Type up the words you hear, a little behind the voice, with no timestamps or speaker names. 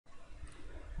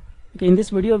Okay, in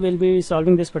this video we'll be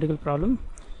solving this particular problem.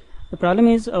 The problem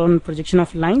is on projection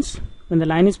of lines when the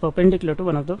line is perpendicular to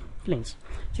one of the planes.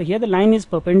 So here the line is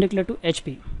perpendicular to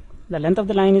HP. The length of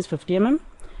the line is 50 mm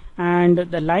and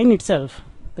the line itself,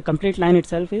 the complete line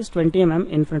itself, is 20 mm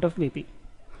in front of VP.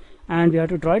 And we have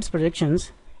to draw its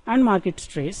projections and mark its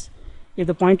trace if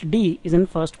the point D is in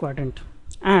first quadrant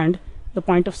and the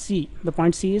point C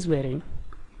is varying.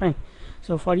 Fine.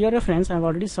 So for your reference, I have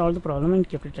already solved the problem and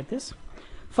kept it like this.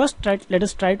 First, let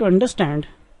us try to understand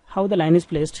how the line is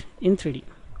placed in 3D.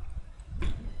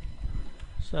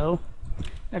 So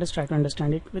let us try to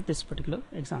understand it with this particular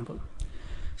example.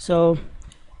 So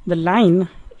the line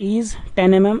is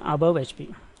 10 mm above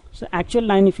HP. So actual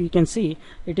line, if you can see,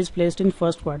 it is placed in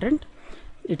first quadrant.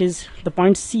 It is the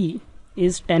point C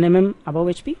is 10 mm above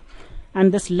HP,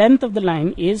 and this length of the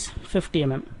line is 50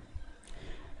 mm.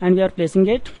 And we are placing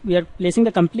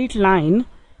the complete line,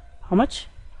 how much?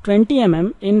 20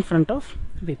 mm in front of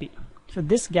VP. So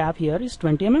this gap here is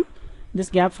 20 mm.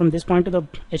 This gap from this point to the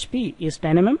HP is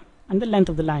 10 mm, and the length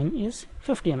of the line is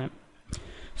 50 mm.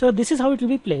 So this is how it will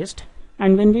be placed.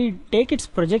 And when we take its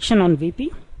projection on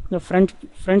VP, the front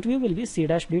view will be C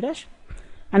dash D dash,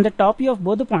 and the top view of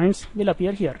both the points will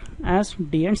appear here as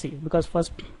D and C, because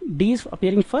first D is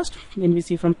appearing first. When we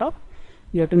see from top,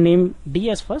 we have to name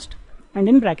D as first, and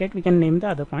in bracket we can name the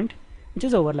other point which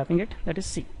is overlapping it, that is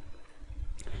C.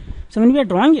 So when we are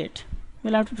drawing it,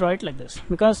 we'll have to draw it like this,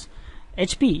 because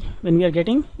HP, when we are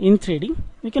getting in 3D,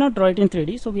 we cannot draw it in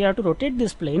 3D, so we have to rotate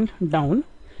this plane down,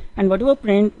 and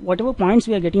whatever points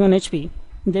we are getting on HP,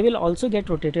 they will also get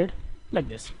rotated like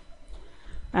this.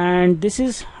 And this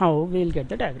is how we will get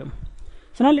the diagram.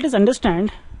 So now let us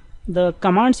understand the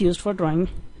commands used for drawing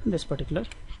this particular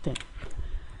thing.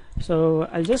 So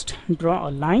I'll just draw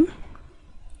a line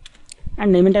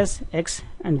and name it as X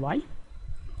and Y.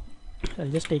 So I'll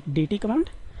just take DT command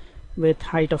with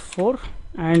height of 4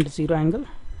 and 0 angle,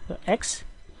 so X,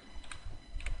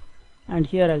 and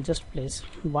here I'll just place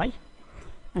Y,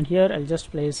 and here I'll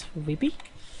just place VP,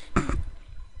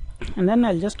 and then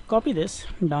I'll just copy this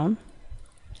down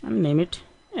and name it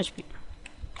HP.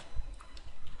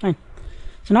 Fine.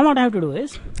 So now what I have to do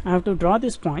is I have to draw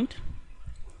this point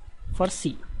for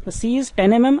C. So C is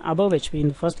 10 mm above HP in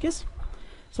the first case.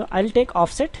 So I'll take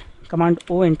offset, command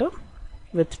O enter,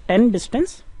 with 10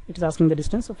 distance. It is asking the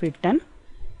distance, so feed 10,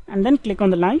 and then click on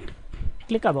the line,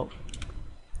 click above,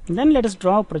 and then let us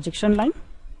draw a projection line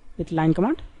with line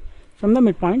command. From the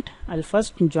midpoint, I'll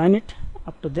first join it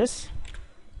up to this.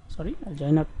 I'll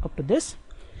join up to this,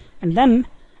 and then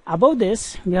above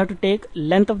this we have to take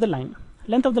length of the line.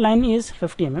 Length of the line is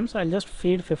 50 mm, so I'll just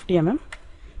feed 50 mm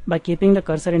by keeping the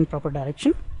cursor in proper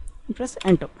direction and press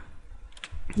enter.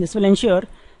 This will ensure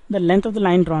the length of the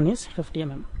line drawn is 50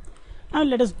 mm. Now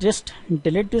let us just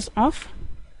delete this off.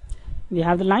 We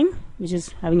have the line which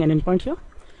is having an endpoint here.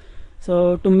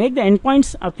 So to make the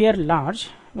endpoints appear large,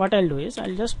 what I'll do is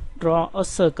I'll just draw a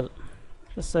circle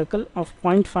of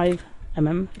 0.5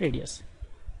 mm radius.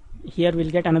 Here we'll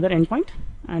get another endpoint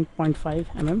and 0.5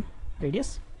 mm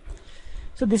radius.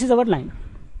 So this is our line.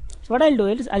 So what I'll do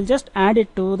is I'll just add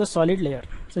it to the solid layer.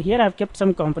 So here I've kept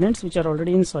some components which are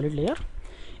already in solid layer.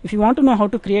 If you want to know how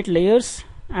to create layers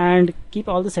and keep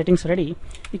all the settings ready,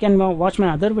 you can watch my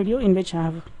other video in which I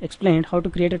have explained how to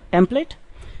create a template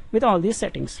with all these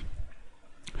settings.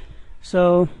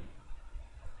 So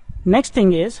next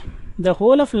thing is the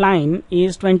whole of line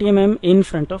is 20 mm in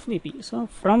front of VP. So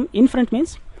from in front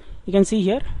means you can see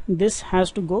here this has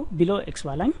to go below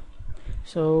XY line.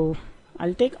 So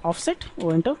I'll take offset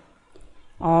O enter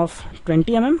of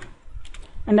 20 mm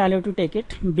and I'll have to take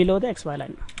it below the XY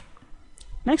line.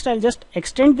 Next I'll just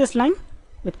extend this line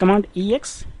with command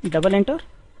EX, double enter,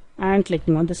 and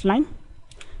clicking on this line.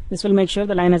 This will make sure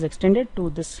the line has extended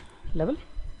to this level,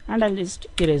 and I'll just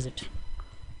erase it.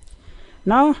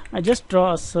 Now I just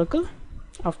draw a circle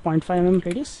of 0.5 mm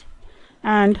radius,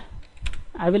 and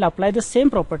I will apply the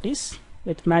same properties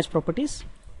with match properties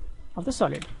of the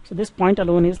solid. So this point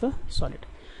alone is the solid.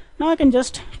 Now I can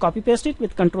just copy paste it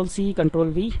with Ctrl C,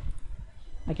 Ctrl V.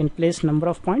 I can place number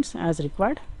of points as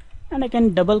required, and I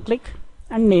can double click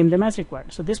and name them as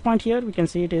required. So this point here, we can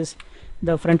see it is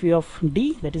the front view of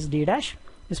D, that is D dash.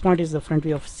 This point is the front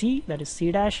view of C, that is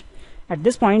C dash. At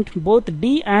this point, both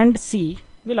D and C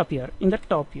will appear in the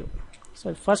top view.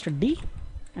 So first D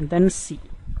and then C.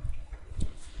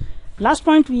 Last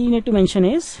point we need to mention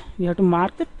is we have to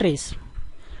mark the trace.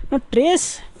 Now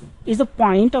trace is the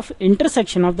point of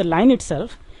intersection of the line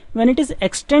itself when it is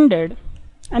extended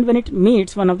and when it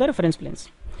meets one of the reference planes.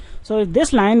 So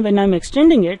this line, when I'm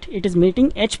extending it, it is meeting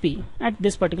HP at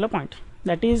this particular point,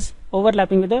 that is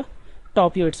overlapping with the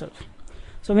top view itself.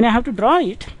 So when I have to draw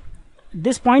it,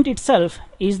 this point itself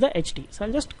is the HT. So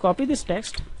I'll just copy this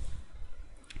text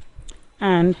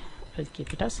and I'll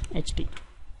keep it as HT,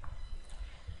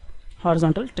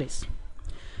 horizontal trace.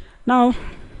 Now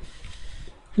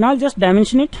I'll just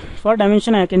dimension it. For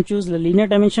dimension, I can choose the linear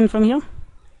dimension from here,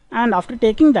 and after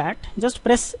taking that, just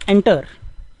press enter.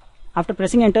 After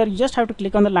pressing enter, you just have to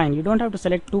click on the line. You don't have to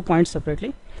select 2 points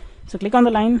separately. So click on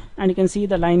the line and you can see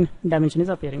the line dimension is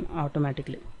appearing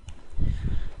automatically.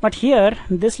 But here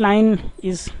this line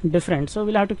is different, so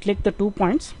we'll have to click the 2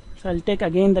 points. So I'll take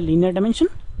again the linear dimension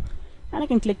and I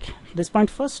can click this point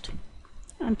first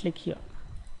and click here.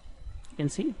 You can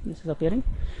see this is appearing.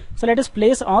 So let us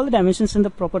place all the dimensions in the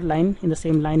proper line, in the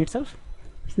same line itself.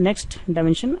 Next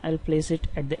dimension, I'll place it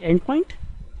at the end point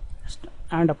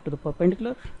and up to the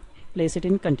perpendicular, place it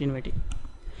in continuity.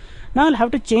 Now I'll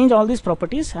have to change all these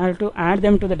properties. I have to add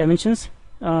them to the dimensions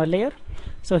layer.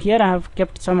 So here I have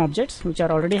kept some objects which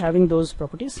are already having those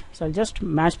properties. So I'll just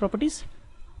match properties,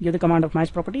 give the command of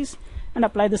match properties, and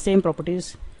apply the same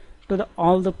properties to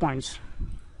all the points,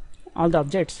 all the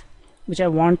objects which I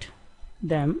want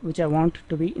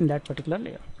to be in that particular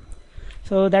layer.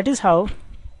 So that is how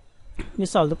we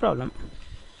solve the problem.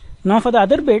 Now for the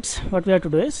other bits, what we have to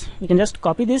do is we can just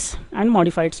copy this and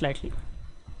modify it slightly.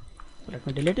 So let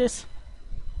me delete this.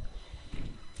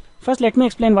 First let me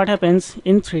explain what happens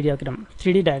in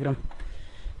 3D diagram.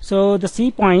 So the C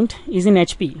point is in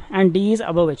HP and D is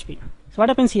above HP. So what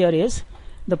happens here is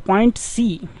the point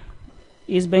C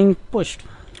is being pushed.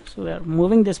 So we are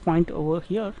moving this point over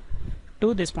here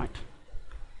to this point.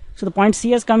 So the point C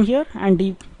has come here and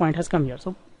D point has come here.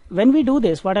 So when we do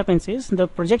this, what happens is the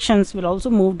projections will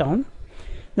also move down.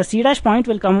 The C dash point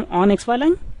will come on XY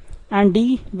line and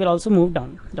D will also move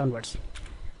downwards.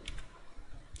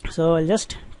 So I'll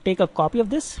just take a copy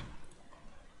of this,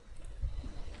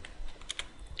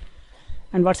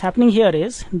 and what's happening here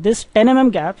is this 10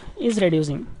 mm gap is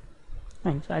reducing.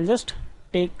 Fine. So I'll just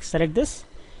select this,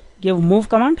 give move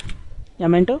command,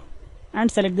 enter, and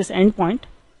select this end point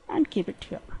and keep it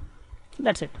here.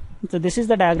 That's it. So this is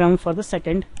the diagram for the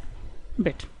second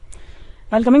bit.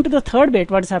 While coming to the third bit,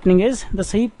 what is happening is the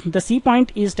C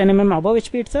point is 10 mm above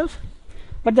HP itself,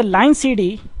 but the line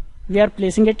CD, we are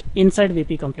placing it inside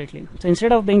VP completely. So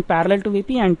instead of being parallel to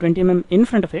VP and 20 mm in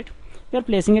front of it, we are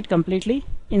placing it completely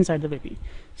inside the VP.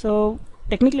 So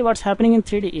technically what's happening in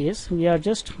 3D is we are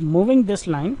just moving this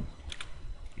line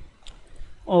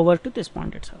over to this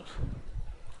point itself.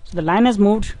 So the line has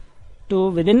moved to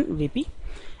within VP,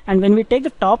 and when we take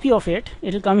the top view of it,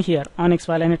 it will come here on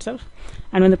XY line itself,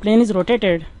 and when the plane is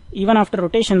rotated, even after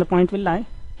rotation, the point will lie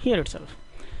here itself.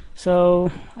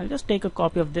 So I'll just take a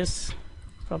copy of this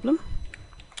problem,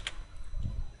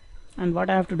 and what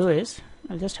I have to do is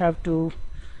I'll just have to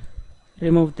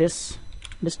remove this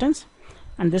distance,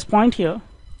 and this point here,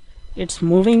 it's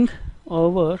moving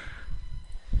over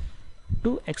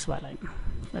to XY line.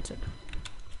 That's it.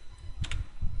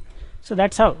 So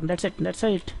that's how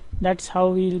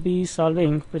we'll be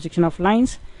solving projection of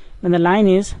lines when the line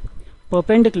is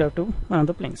perpendicular to one of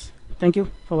the planes. Thank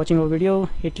you for watching our video.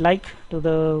 Hit like to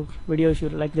the video if you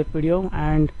like the video,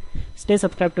 and stay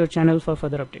subscribed to our channel for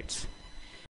further updates.